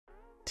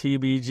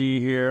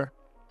TBG here,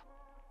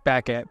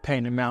 back at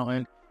Painted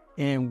Mountain,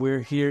 and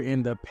we're here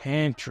in the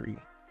pantry.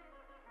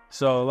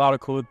 So a lot of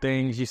cool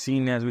things you've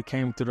seen as we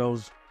came through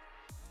those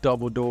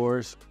double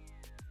doors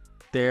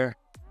there.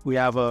 We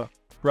have a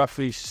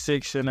roughly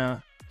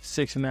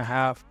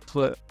 6.5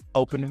 foot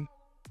opening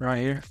right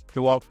here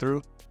to walk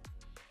through.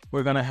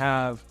 We're gonna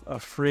have a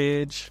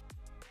fridge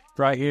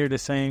right here, the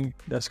same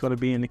that's gonna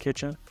be in the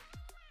kitchen.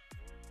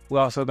 We're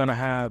also gonna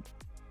have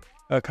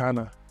a kind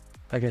of,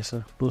 I guess,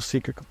 a little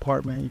secret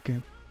compartment. You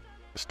can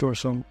store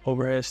some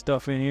overhead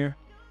stuff in here.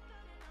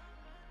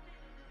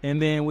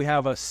 And then we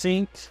have a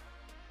sink.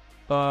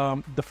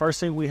 The first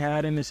sink we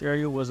had in this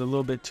area was a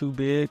little bit too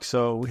big,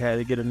 so we had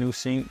to get a new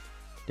sink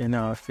and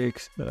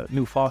fix a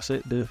new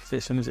faucet that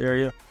fits in this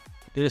area.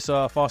 This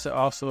faucet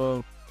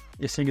also,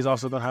 this sink is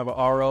also gonna have an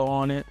RO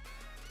on it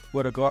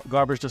with a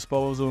garbage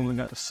disposal, and we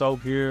got the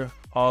soap here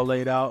all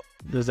laid out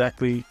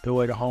exactly the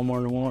way the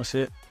homeowner wants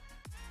it.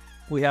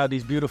 We have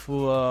these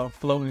beautiful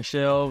floating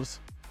shelves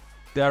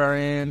that are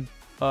in.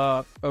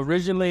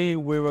 Originally,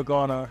 we were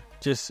gonna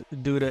just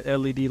do the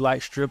LED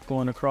light strip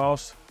going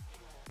across,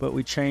 but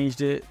we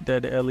changed it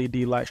that the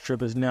LED light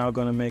strip is now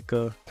gonna make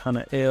a kind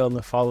of L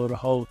and follow the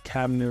whole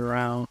cabinet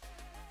around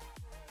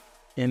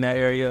in that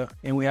area.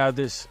 And we have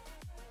this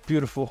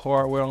beautiful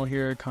hardware on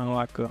here, kind of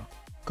like a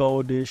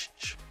goldish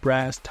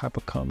brass type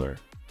of color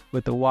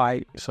with the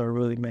white, so it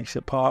really makes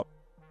it pop.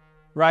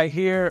 Right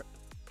here,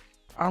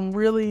 I'm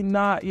really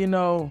not,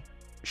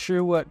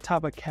 sure what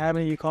type of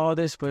cabinet you call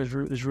this, but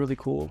it's really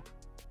cool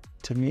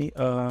to me.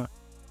 I'm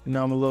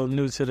a little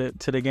new to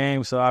the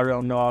game, so I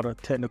don't know all the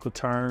technical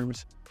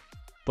terms,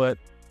 but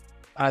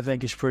I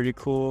think it's pretty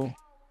cool.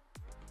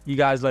 You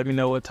guys let me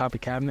know what type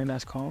of cabinet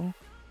that's called.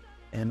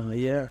 And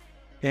yeah.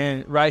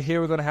 And right here,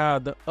 we're going to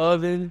have the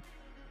oven.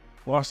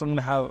 We're also going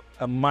to have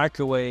a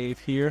microwave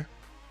here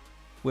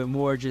with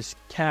more just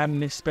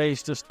cabinet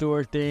space to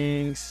store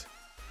things.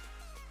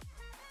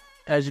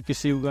 As you can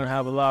see, we're going to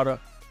have a lot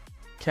of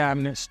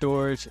cabinet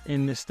storage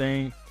in this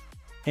thing.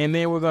 And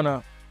then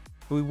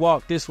we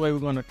walk this way, we're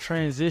going to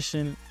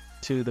transition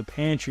to the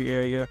pantry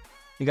area.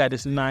 We got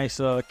this nice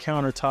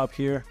countertop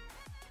here.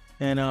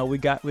 And we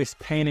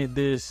painted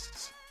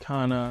this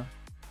kind of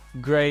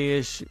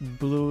grayish,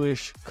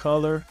 bluish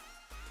color.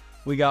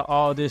 We got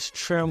all this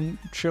trim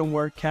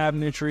work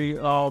cabinetry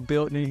all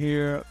built in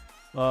here.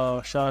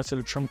 Shout out to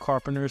the trim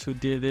carpenters who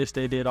did this.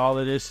 They did all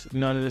of this.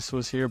 None of this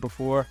was here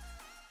before.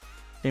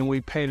 And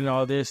we painted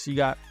all this. You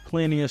got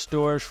plenty of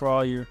storage for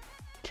all your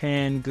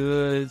canned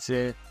goods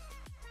and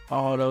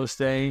all those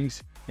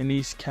things. And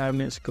these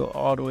cabinets go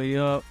all the way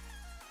up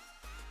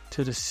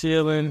to the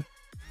ceiling.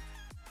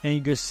 And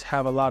you just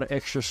have a lot of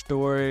extra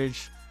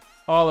storage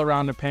all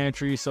around the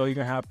pantry. So you're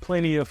going to have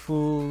plenty of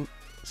food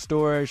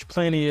storage,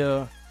 plenty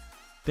of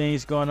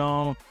things going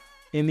on.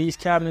 In these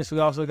cabinets, we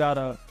also got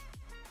a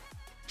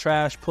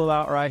trash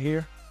pull-out right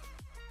here.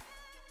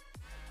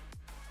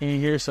 In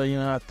here, so you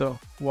don't have to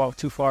walk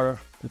too far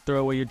to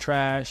throw away your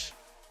trash.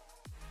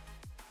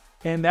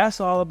 And that's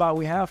all about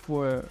we have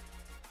for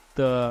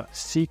the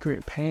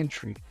secret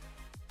pantry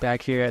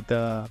back here at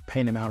the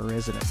Painted Mountain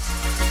residence.